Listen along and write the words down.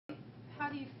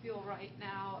do you feel right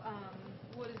now?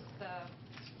 What is the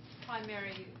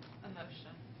primary emotion?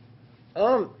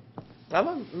 I'm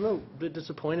a bit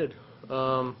disappointed.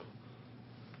 You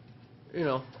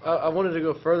know, I wanted to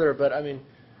go further, but I mean,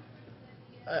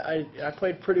 I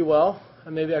played pretty well.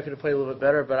 Maybe I could have played a little bit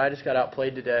better, but I just got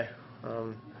outplayed today.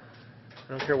 I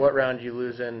don't care what round you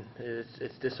lose in,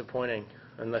 it's disappointing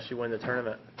unless you win the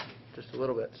tournament, just a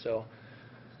little bit. So,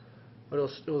 but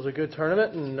it was a good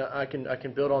tournament, and I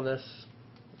can build on this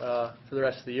for the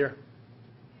rest of the year.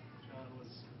 John was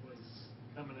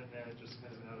coming in there just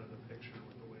kind of out of the picture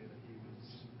with the way that he was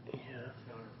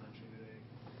counter-punching today.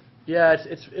 Yeah,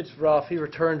 it's rough. He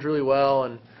returns really well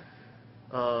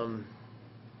and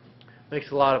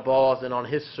makes a lot of balls. And on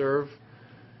his serve,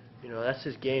 you know, that's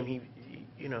his game.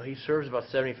 He serves about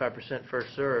 75%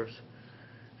 first serves,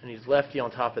 and he's lefty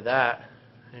on top of that,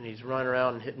 and he's running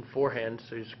around and hitting forehand,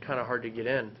 so he's kind of hard to get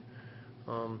in.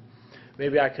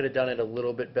 Maybe I could have done it a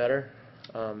little bit better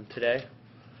today,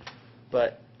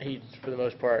 but he, for the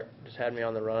most part, just had me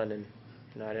on the run, and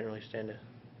I didn't really stand it.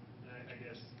 I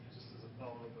guess just as a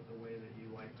follow-up with the way that you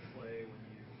like to play when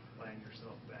you find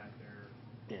yourself back there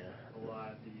a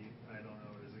lot, I don't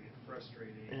know, does it get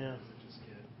frustrating? Yeah. Does it just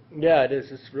get... Yeah, it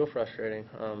is. It's real frustrating.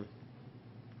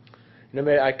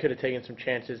 Maybe I could have taken some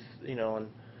chances, on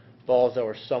balls that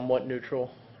were somewhat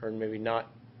neutral, or maybe not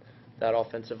that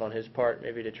offensive on his part,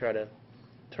 maybe to try to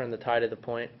turn the tide of the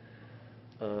point.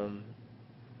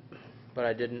 But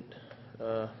I didn't.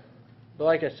 But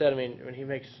like I said, I mean, when he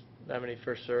makes that many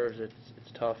first serves,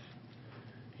 it's tough.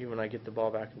 Even when I get the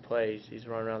ball back in play, he's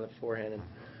running around the forehand, and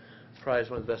probably is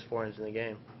one of the best forehands in the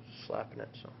game, slapping it.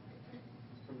 So.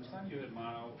 From the time you had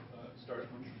mono started,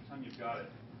 from the time you got it,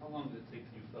 how long did it take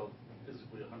till you felt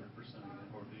physically 100% again,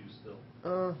 or do you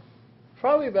still?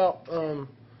 Probably about.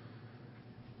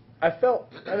 I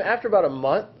mean, after about a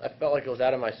month, I felt like it was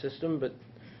out of my system, but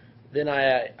then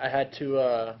I had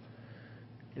to,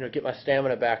 get my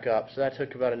stamina back up. So that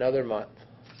took about another month.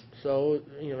 So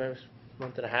maybe it was a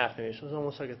month and a half, maybe. So it was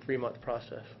almost like a 3-month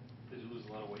process. Did you lose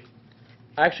a lot of weight?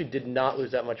 I actually did not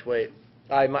lose that much weight.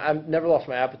 I never lost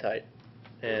my appetite,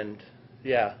 and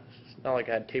yeah, it's not like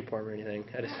I had tapeworm or anything.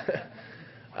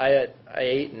 I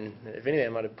ate, and if anything, I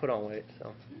might have put on weight.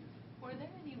 So. Were there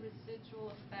any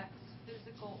residual effects,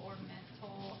 physical or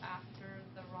mental, after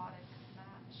the Roddick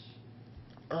match?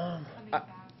 Coming back?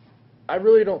 I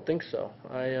really don't think so.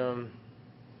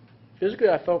 Physically,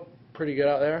 I felt pretty good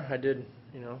out there. I did,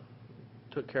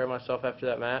 took care of myself after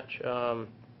that match.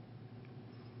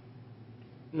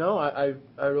 No, I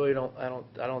really don't. I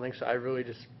don't think so. I really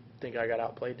just think I got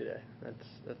outplayed today.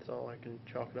 That's all I can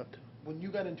chalk it up to. When you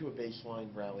got into a baseline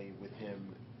rally with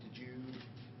him, did you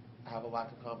have a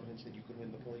lack of confidence that you could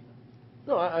win the point?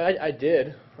 No, I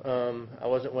did. I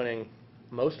wasn't winning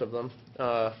most of them,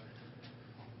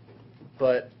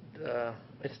 but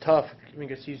it's tough. I mean,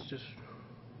 because he's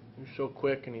so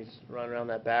quick, and he's running around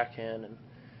that backhand and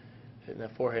hitting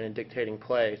that forehand and dictating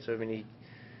play. So I mean,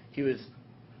 he was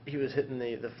hitting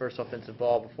the first offensive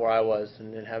ball before I was,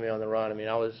 and then had me on the run. I mean,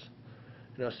 I was,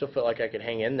 still felt like I could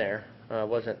hang in there. I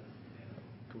wasn't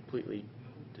completely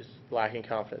just lacking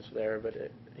confidence there, but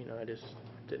I just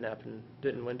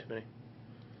didn't win too many.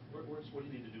 What do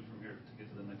you need to do from here to get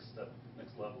to the next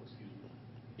level? Excuse me.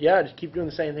 Yeah, just keep doing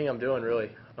the same thing I'm doing.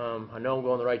 Really, I know I'm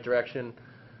going the right direction.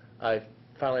 I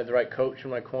finally have the right coach in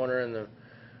my corner, and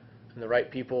the right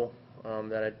people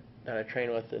that I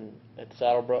train with at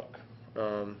Saddlebrook.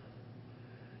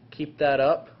 Keep that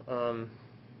up.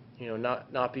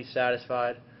 Not be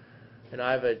satisfied. And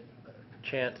I have a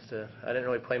chance to. I didn't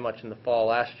really play much in the fall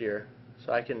last year,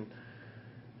 so I can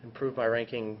improve my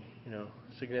ranking,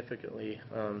 significantly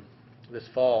this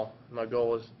fall. My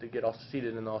goal is to get all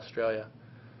seeded in the Australian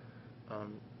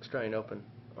Open.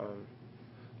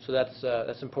 So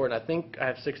that's important. I think I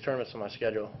have 6 tournaments on my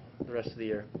schedule the rest of the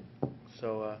year.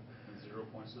 So. 0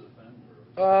 points to defend?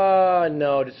 Or?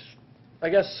 No, just I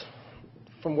guess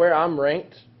from where I'm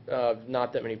ranked,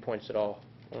 not that many points at all.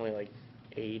 Only like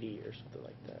 80 or something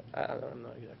like that. I'm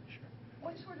not exactly sure.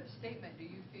 What sort of statement do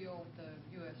you feel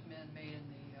the U.S. men made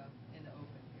in the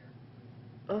Open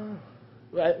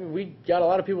here? We got a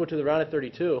lot of people to the round of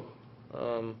 32.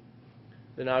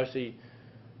 Then obviously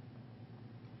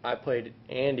I played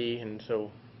Andy, and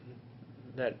so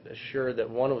that assured that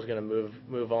one was going to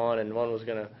move on and one was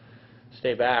going to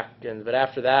stay back. But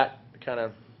after that, kind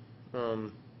of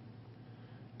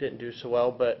didn't do so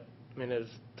well. But I mean, it was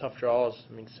tough draws.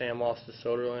 I mean, Sam lost to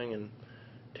Soderling, and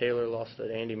Taylor lost to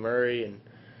Andy Murray, and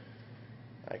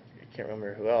I can't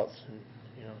remember who else. And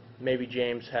maybe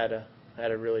James had a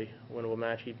really winnable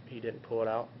match. He didn't pull it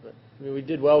out. But I mean, we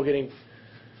did well getting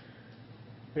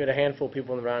We had a handful of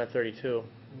people in the round of 32.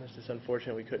 And it's just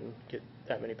unfortunate we couldn't get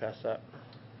that many past that.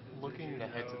 Looking Did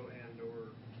ahead you to- know and or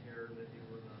care that you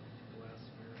were the last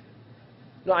American?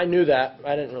 No, I knew that.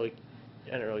 I didn't really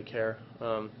care.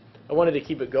 I wanted to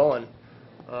keep it going.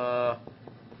 No,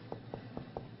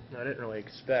 I didn't really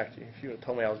expect. If you would have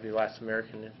told me I was the last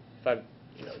American, if I,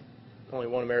 only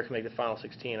one American make the final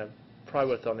 16, I probably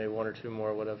would have thought maybe one or two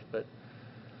more would have. But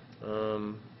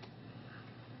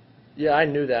yeah, I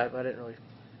knew that, but I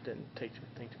didn't think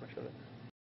too much of it.